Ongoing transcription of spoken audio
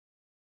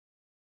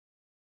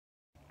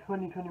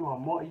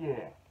2021, what a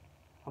year.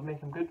 I've made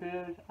some good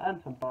videos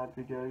and some bad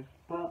videos,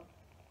 but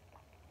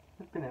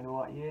it's been an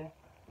alright year.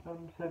 So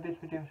this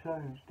video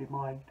shows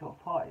my top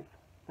 5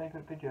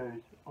 favourite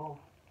videos of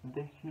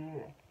this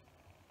year.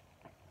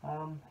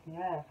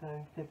 Yeah, so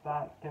sit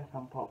back, get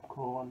some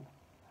popcorn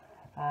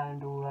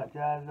and all that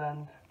jazz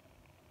and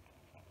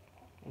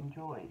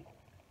enjoy.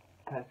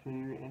 Catch you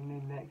in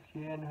the next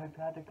year and hope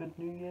you had a good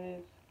New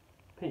Year's.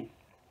 Peace.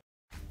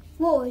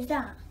 What was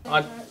that?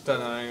 I don't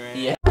know.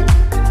 Yeah.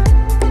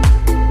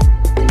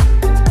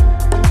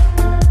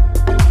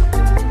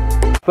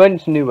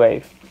 French New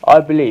Wave, I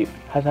believe,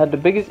 has had the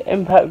biggest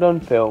impact on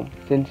film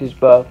since its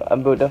birth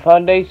and built the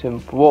foundation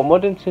for what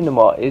modern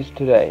cinema is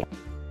today.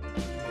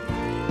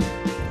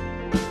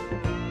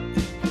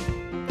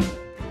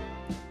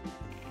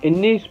 In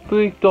this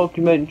brief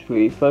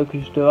documentary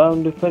focused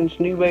around the French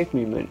New Wave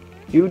movement,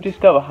 you will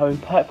discover how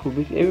impactful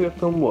this era of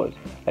film was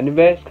and the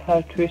various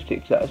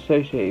characteristics that are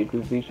associated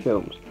with these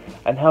films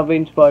and how they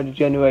inspired a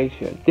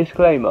generation.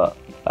 Disclaimer,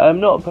 I am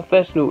not a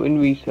professional in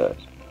research,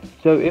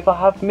 so if I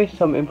have missed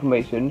some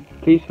information,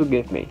 please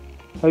forgive me.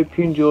 Hope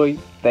you enjoy,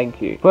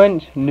 thank you.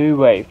 French New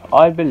Wave,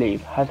 I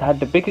believe, has had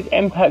the biggest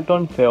impact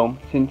on film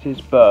since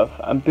its birth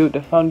and built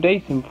the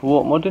foundation for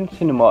what modern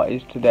cinema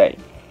is today,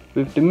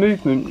 with the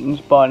movement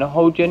inspiring a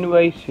whole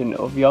generation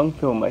of young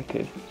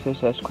filmmakers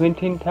such as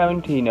Quentin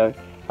Tarantino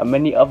and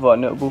many other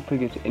notable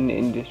figures in the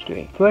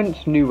industry.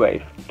 French New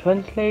Wave,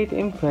 translated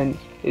in French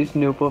is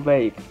Nouvelle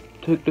Vague,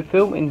 took the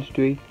film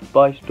industry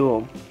by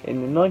storm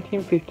in the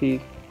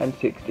 1950s and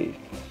 60s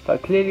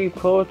that clearly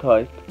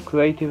prioritised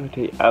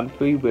creativity and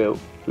free will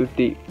with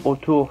the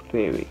auteur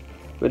theory,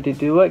 where the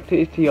director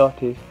is the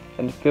artist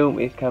and the film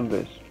is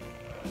canvas.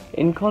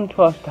 In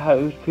contrast to how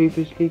it was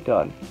previously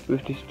done,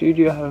 with the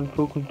studio having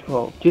full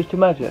control. Just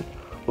imagine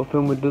what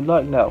film would look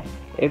like now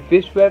if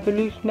this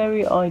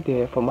revolutionary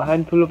idea from a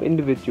handful of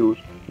individuals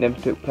never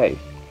took place.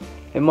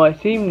 It might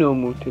seem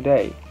normal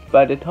today,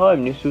 but at the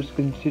time this was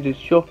considered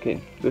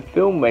shocking, with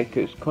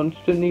filmmakers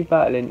constantly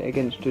battling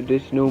against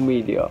traditional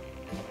media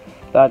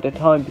that at the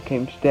time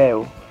became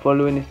stale,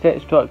 following a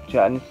set structure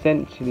and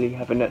essentially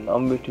having an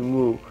unwritten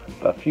rule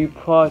that few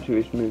prior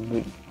to this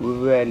movement were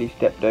rarely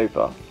stepped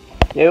over.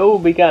 It all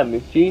began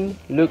with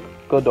Jean-Luc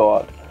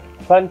Godard,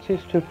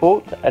 Francis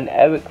Truffaut and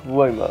Eric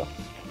Rohmer,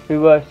 who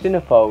were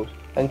cinephiles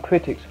and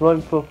critics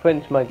writing for a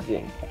French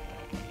magazine,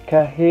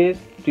 Cahiers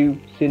du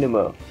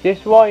Cinéma.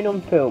 This writing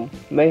on film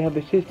may have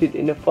assisted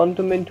in the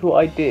fundamental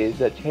ideas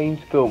that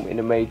changed film in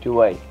a major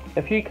way.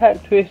 A few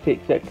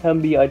characteristics that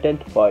can be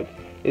identified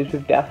is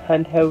with their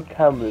handheld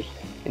cameras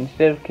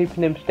instead of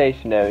keeping them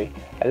stationary,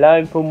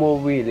 allowing for more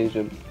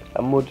realism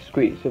and more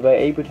discreet, so they're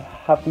able to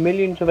have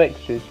millions of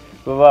extras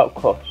without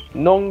cost.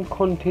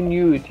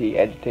 Non-continuity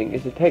editing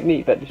is a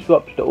technique that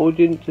disrupts the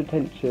audience's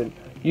attention,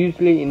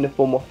 usually in the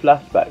form of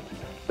flashbacks,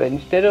 but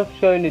instead of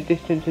showing a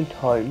distance in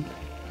time,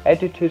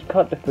 editors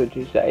cut the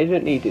footage that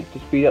isn't needed to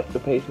speed up the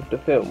pace of the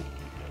film.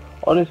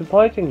 On a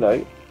surprising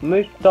note,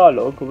 most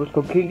dialogue was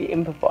completely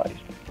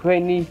improvised,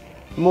 creating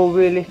a more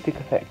realistic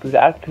effect with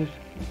actors'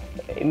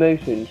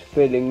 emotions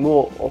feeling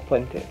more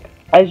authentic.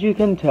 As you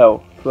can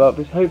tell throughout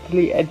this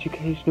hopefully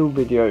educational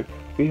video,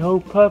 the whole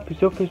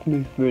purpose of this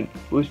movement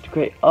was to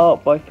create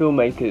art by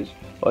filmmakers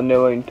on their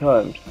own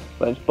terms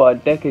that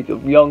inspired decades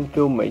of young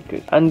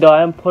filmmakers, and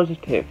I am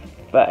positive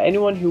that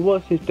anyone who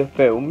watches the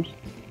films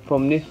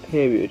from this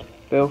period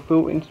will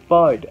feel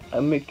inspired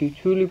and make you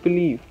truly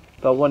believe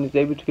that one is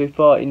able to go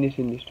far in this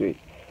industry,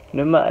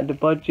 no matter the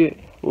budget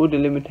or the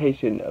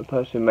limitation a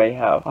person may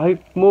have. I hope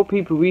more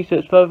people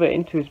research further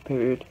into this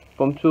period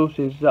from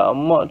sources that are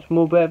much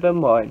more better than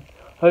mine.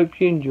 Hope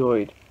you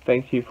enjoyed.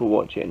 Thank you for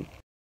watching.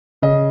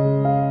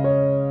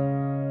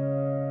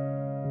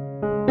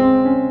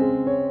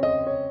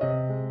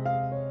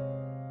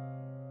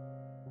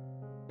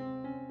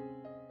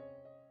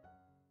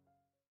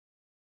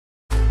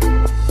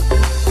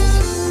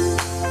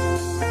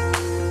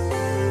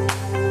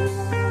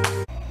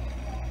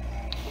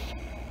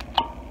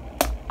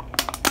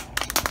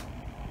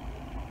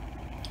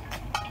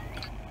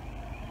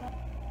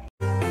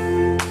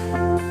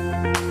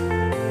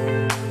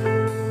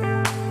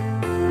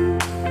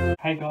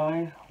 Hey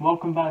guys,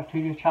 welcome back to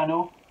the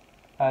channel,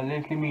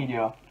 Leslie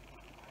Media.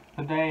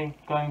 Today,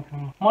 going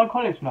through my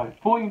college notes,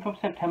 14th of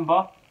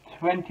September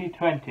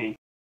 2020.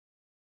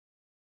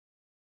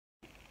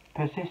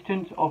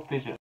 Persistence of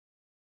vision.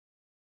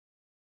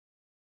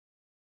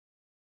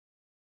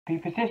 The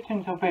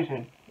persistence of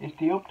vision is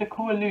the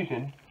optical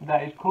illusion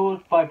that is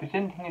caused by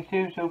presenting a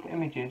series of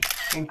images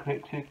in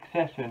quick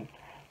succession,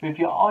 with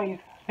your eyes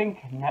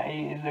thinking that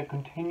it is a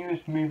continuous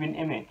moving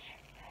image.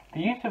 The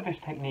use of this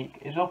technique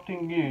is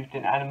often used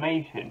in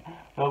animation,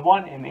 where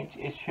one image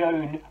is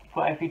shown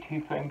for every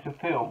 2 frames of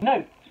film.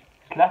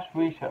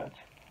 Notes/research.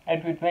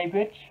 Edward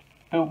Muybridge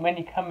built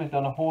many cameras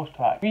on a horse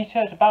track.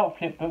 Research about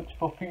flipbooks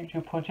for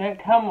future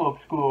project. Camera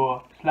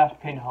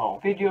obscurer/pinhole.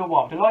 Video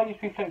 1. The light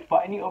is reflected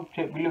by any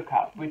object we look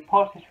at, which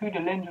passes through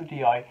the lens of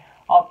the eye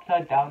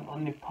upside down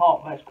on the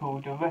part that's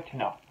called the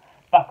retina.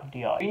 back of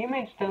the eye. The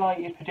image the light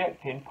is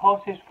projecting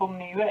passes from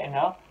the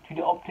retina to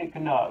the optic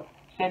nerve,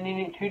 sending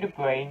it to the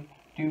brain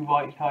due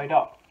right side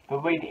up, the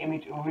way the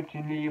image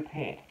originally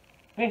appeared.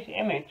 This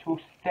image will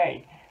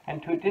stay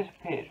until it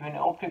disappears when the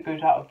object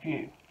goes out of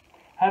view.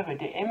 However,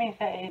 the image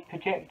that is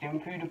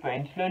projecting through the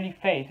brain slowly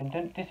fades and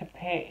doesn't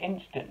disappear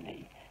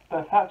instantly,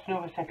 but a fraction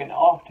of a second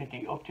after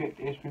the object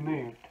is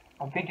removed.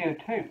 On video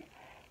 2,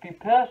 the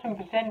person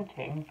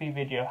presenting the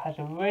video has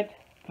a red,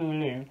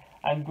 blue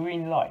and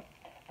green light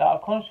that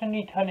are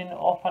constantly turning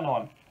off and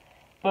on,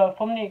 but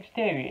from the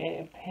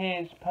exterior it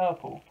appears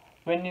purple.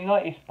 When the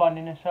light is spun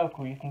in a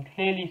circle, you can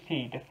clearly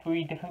see the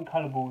 3 different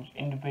colour balls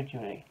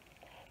individually.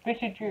 This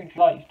is due to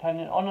lights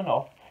turning on and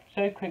off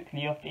so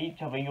quickly after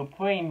each other, your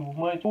brain will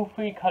merge all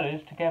 3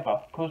 colours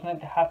together, causing it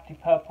to have the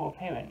purple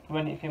appearance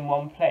when it's in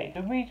one place.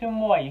 The reason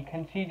why you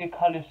can see the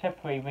colours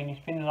separate when you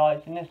spin the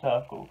lights in a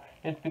circle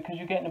is because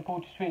you're getting the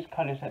ball to switch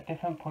colours at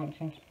different points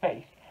in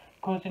space,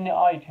 causing the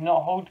eye to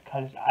not hold the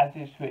colours as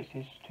it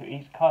switches to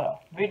each colour.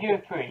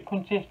 Video 3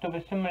 consists of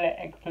a similar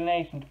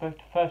explanation to both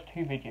the first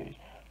 2 videos,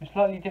 with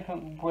slightly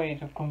different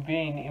ways of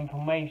conveying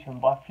information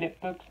by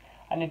flipbooks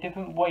and the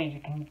different ways you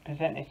can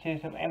present a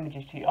series of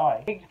images to the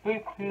eye. Takes a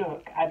brief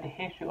look at the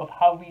history of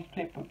how these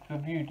flipbooks were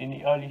viewed in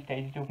the early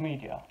stages of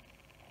media.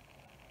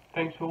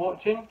 Thanks for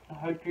watching. I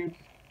hope you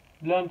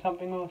learned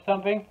something or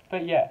something.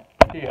 But yeah,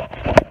 see ya.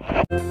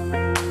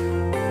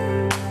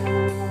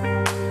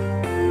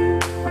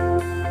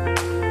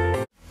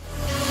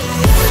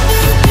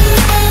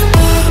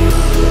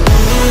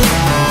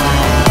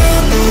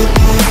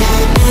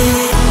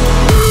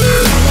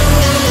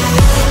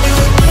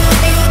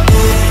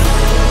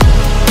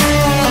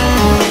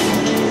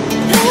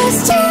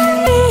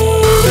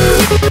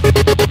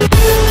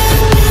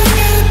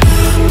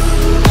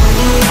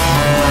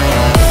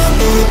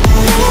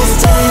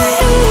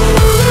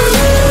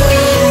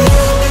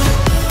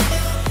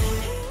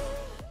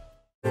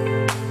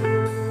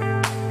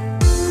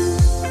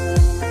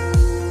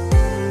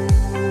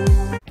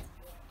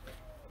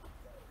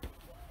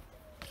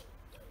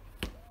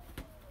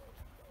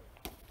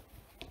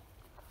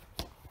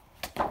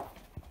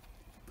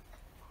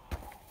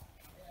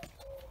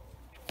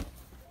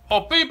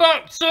 I'll be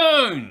back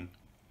soon.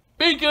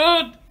 Be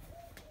good.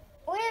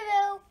 We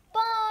will.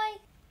 Bye.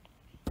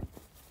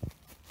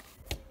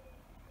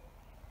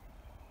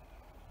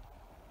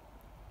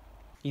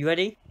 You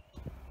ready?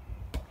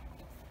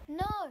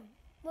 No,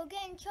 we'll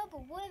get in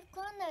trouble. What if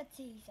Grandad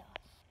sees us?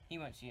 He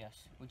won't see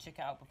us. We'll check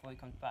it out before he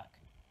comes back.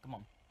 Come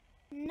on.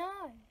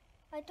 No,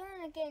 I don't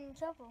want to get in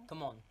trouble.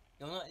 Come on.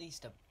 You're not at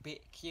least a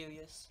bit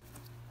curious.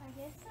 I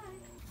guess so.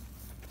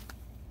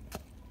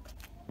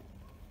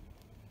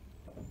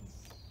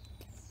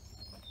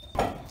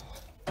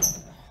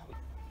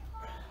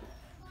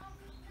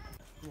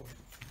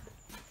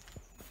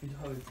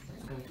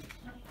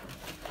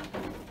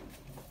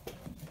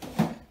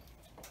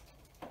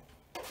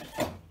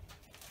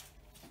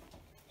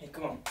 Hey,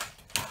 come on.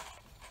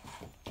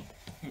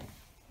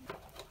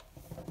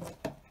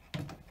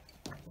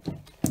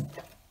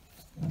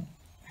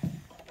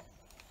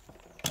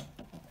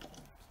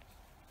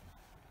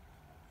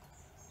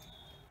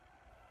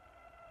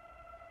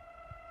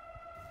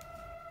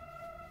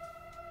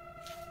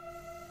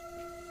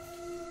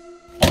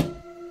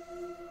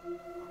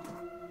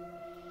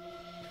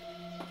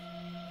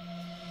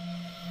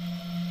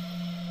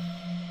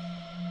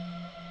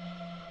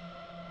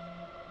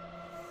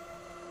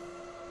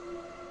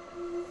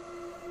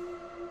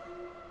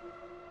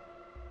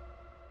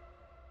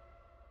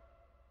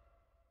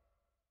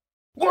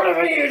 What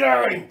are you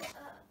doing?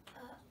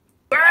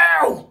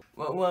 Ow!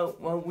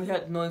 Well, we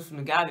heard noise from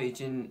the garage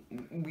and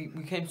we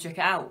came to check it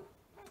out.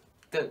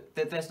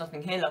 There's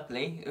nothing here,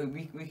 luckily.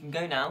 We can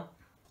go now.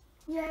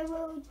 Yeah,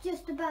 we're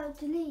just about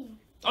to leave.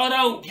 I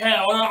don't care.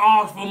 I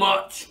don't ask for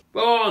much.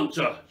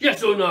 Answer,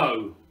 yes or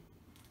no?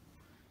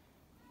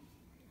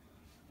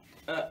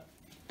 No.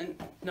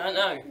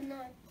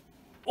 No.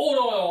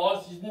 All I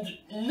ask is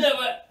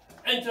never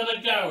enter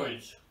the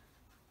garage.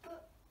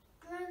 But,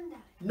 Grandad.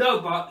 No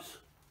buts.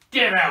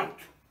 Get out.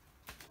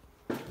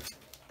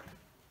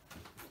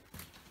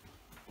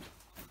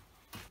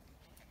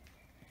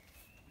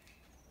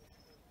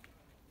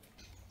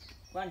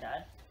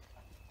 Grandad,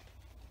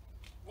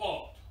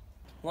 What?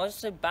 why is it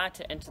so bad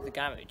to enter the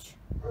garage?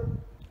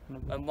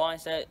 And why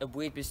is there a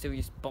weird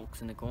mysterious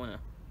box in the corner?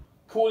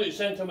 Call it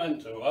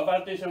sentimental. I've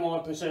had this in my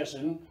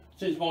possession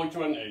since my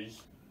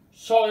 20s.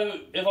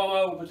 So, if I'm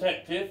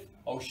overprotective,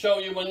 I'll show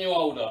you when you're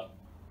older.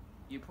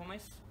 You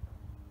promise?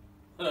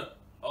 I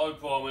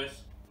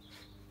promise.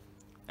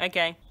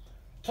 Okay.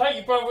 Take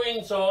your brother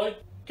inside,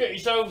 get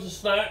yourselves a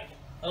snack,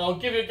 and I'll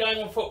give you a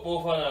game of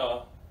football for an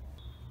hour.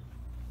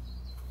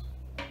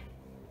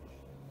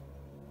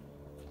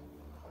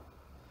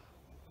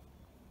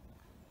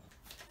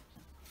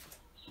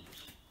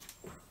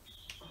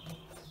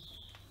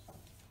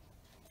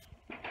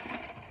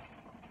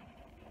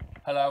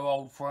 Hello,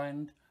 old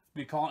friend.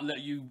 We can't let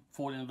you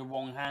fall into the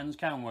wrong hands,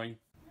 can we?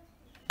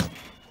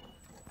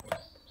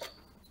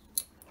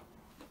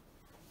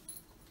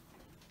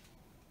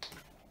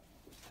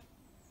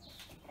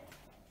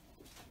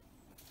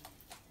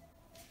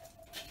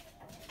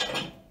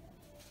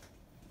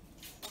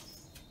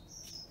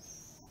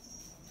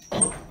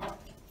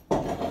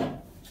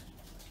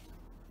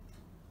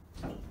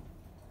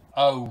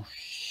 Oh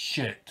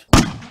shit.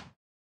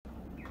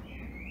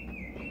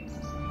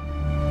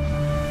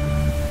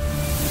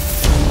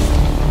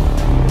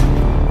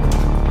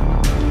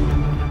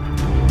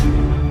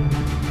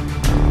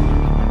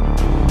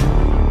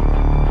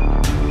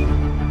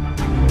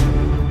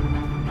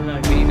 No,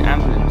 we need an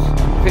ambulance.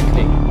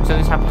 Quickly. So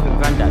this happened to my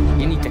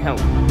granddad. You need to help.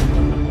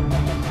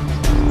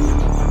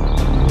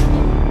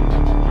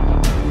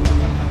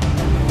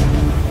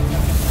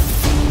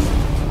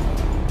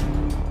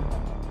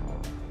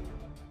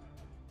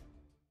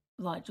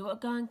 Right, do you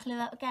want to go and clear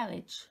out the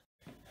garage?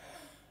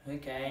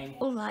 Okay.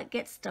 All right,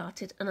 get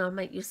started and I'll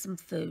make you some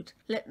food.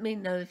 Let me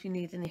know if you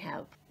need any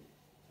help.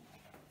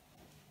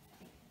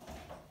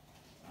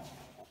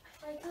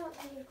 I can't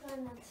believe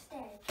Grandad's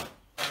dead.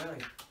 No.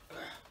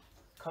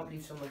 Can't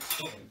believe someone's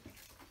stealing.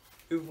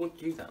 Who would want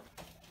to do that?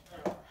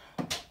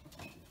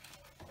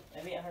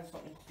 Maybe it has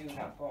something to do with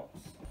that box.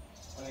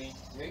 I mean,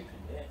 you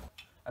opened it.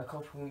 A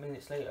couple of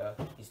minutes later,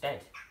 he's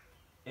dead.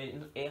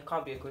 It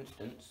can't be a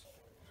coincidence.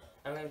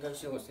 I'm gonna go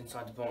see what's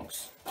inside the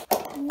box.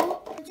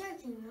 What? You're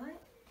joking, right?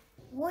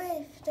 What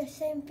if the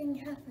same thing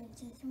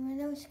happens and someone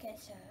else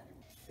gets hurt?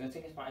 You're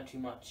thinking about it too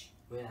much.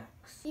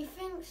 Relax. You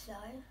think so?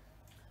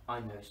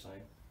 I know so.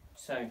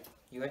 So,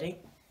 you ready?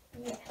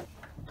 Yeah.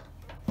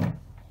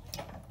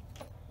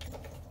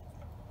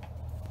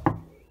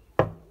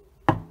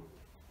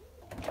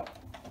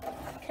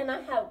 Can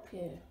I help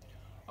you?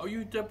 Are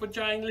you Deborah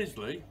Jane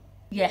Leslie?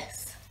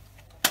 Yes.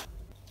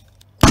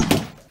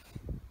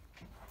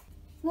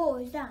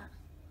 What was that?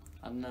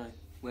 I don't know.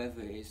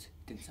 Whatever it is,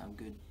 didn't sound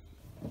good.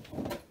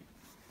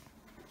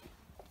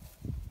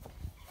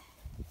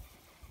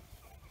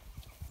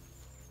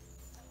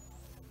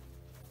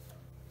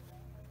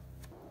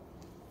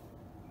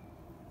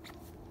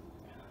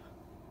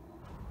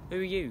 Who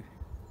are you?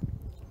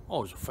 I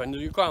was a friend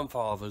of your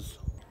grandfather's.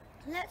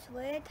 That's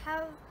weird.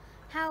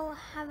 How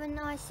haven't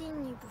I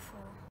seen you before?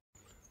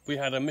 We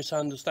had a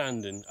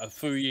misunderstanding a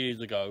few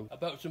years ago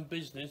about some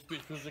business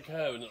which was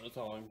occurring at the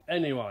time.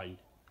 Anyway,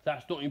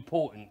 that's not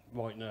important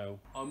right now.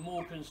 I'm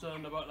more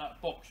concerned about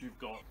that box you've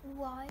got.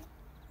 Why?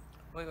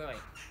 Wait.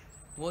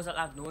 What was that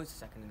loud noise a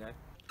second ago?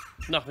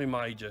 Nothing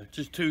major,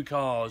 just two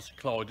cars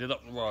collided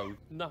up the road.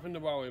 Nothing to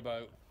worry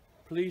about.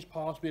 Please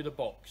pass me the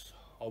box.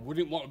 I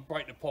wouldn't want to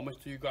break the promise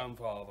to your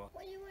grandfather.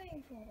 What are you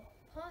waiting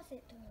for? Pass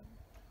it to him.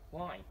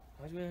 Why?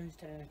 How do we know who's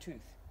telling the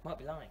truth? Might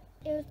be lying.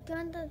 It was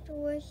Grandad's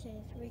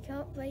wishes. We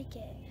can't break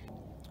it.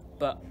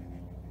 But...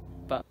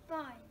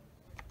 Fine.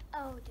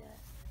 Older.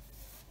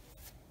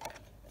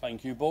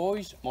 Thank you,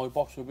 boys. My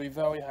boss will be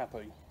very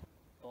happy.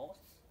 Boss?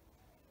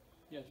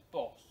 Yes,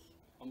 boss.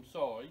 I'm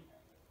sorry.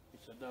 He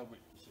said no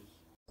witnesses.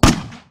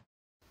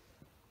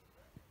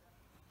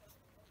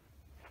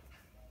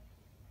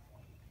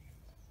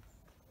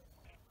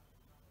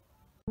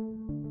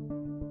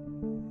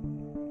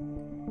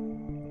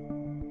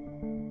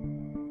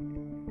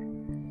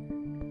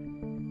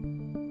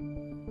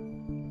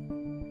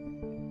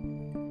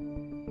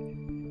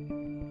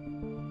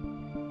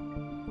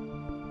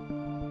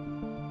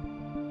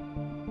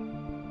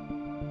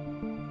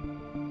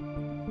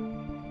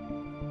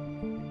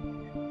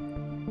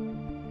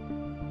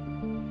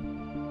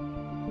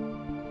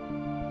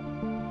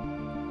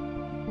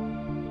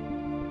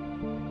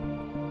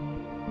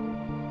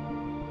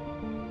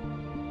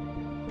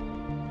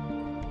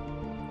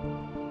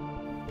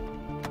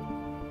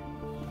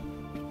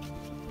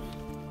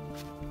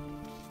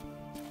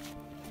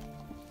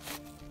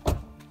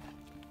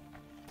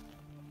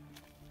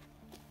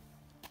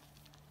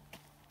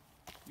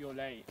 You're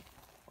late.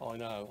 I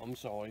know, I'm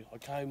sorry. I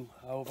came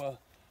over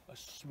a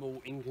small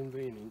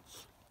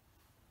inconvenience.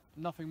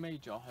 Nothing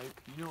major, I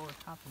hope. You know what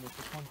would happen if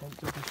the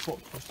contents of this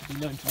box was to be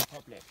known to the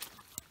public.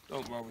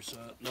 Don't worry,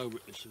 sir. No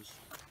witnesses.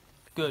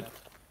 Good.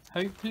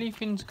 Hopefully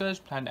things go as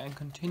planned and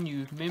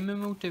continue with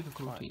minimal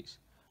difficulties.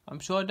 I'm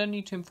sure I don't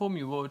need to inform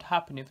you what would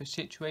happen if a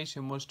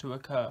situation was to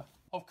occur.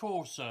 Of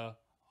course, sir.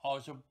 I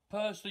shall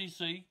personally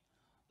see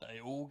that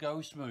it all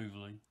goes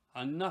smoothly,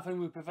 and nothing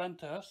will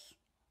prevent us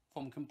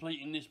from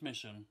completing this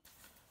mission.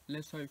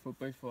 Let's hope for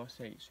both of our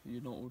sakes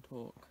you're not all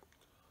talk.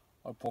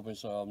 I promise,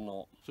 sir, I'm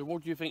not. So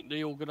what do you think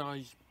the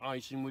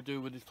organisation will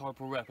do with this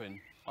type of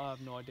weapon? I have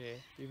no idea.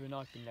 Even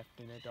I've been left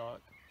in the dark.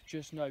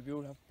 Just know we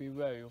all have to be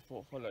wary of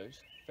what follows.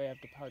 They have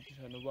the power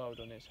to turn the world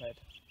on its head.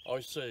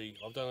 I see.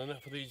 I've done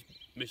enough of these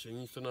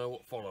missions to know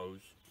what follows.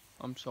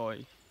 I'm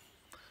sorry,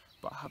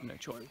 but I have no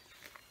choice.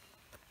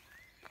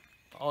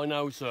 I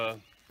know, sir.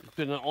 It's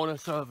been an honour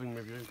serving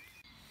with you.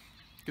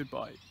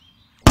 Goodbye.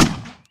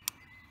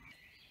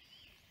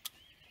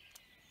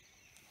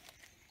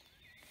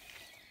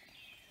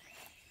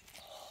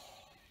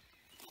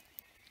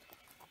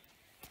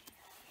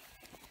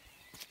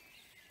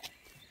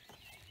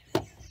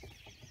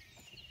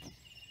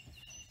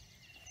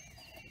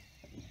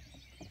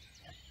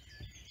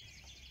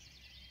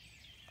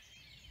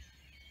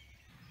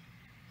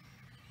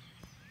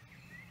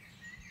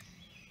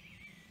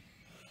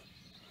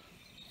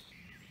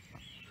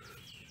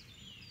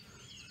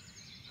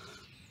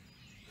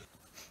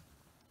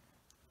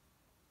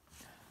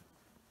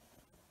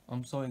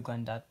 I'm sorry,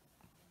 Grandad.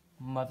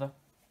 Mother.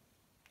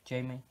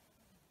 Jamie.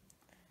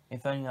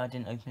 If only I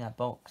didn't open that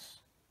box,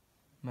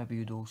 maybe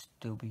you'd all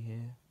still be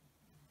here.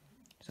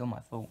 It's all my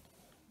fault.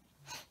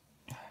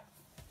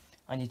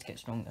 I need to get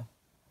stronger.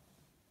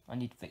 I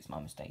need to fix my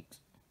mistakes.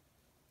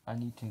 I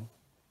need to.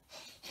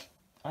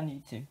 I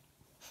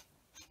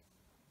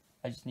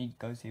just need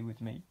Ghost here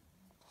with me.